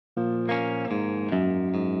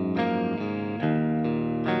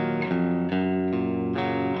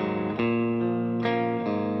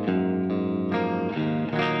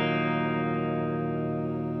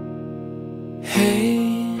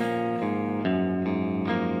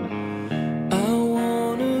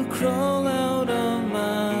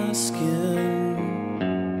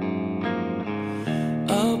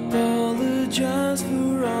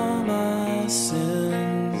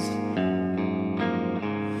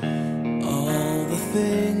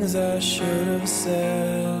things I should have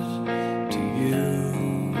said to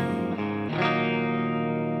you.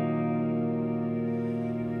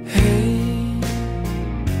 Hey,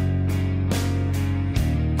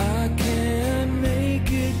 I can't make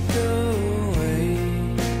it go away.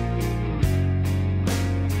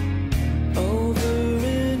 Over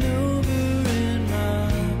and over in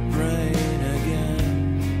my brain again.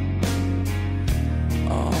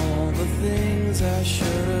 All the things I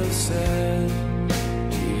should have said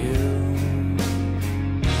to you.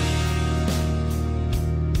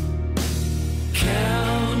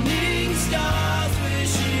 Counting stars,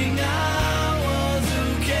 wishing I was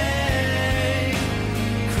okay.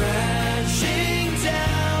 Crashing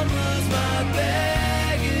down was my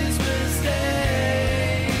biggest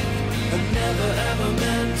mistake. I never ever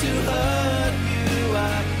meant to hurt you. I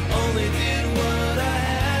only did what I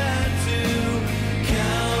had to.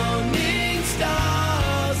 Counting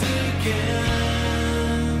stars again.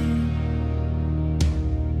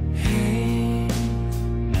 Hey,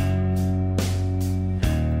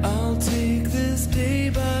 I'll take this day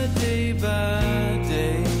by day by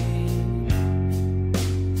day.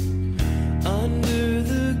 Under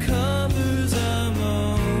the covers I'm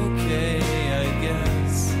okay, I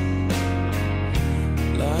guess.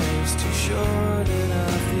 Life's too short and I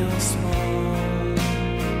feel small.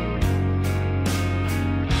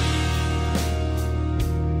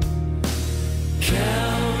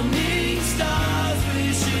 Counting stars,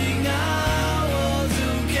 wishing I was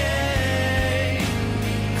okay.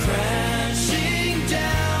 Crashing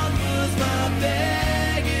down was my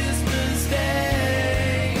biggest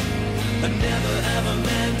mistake. I never ever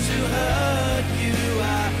meant to hurt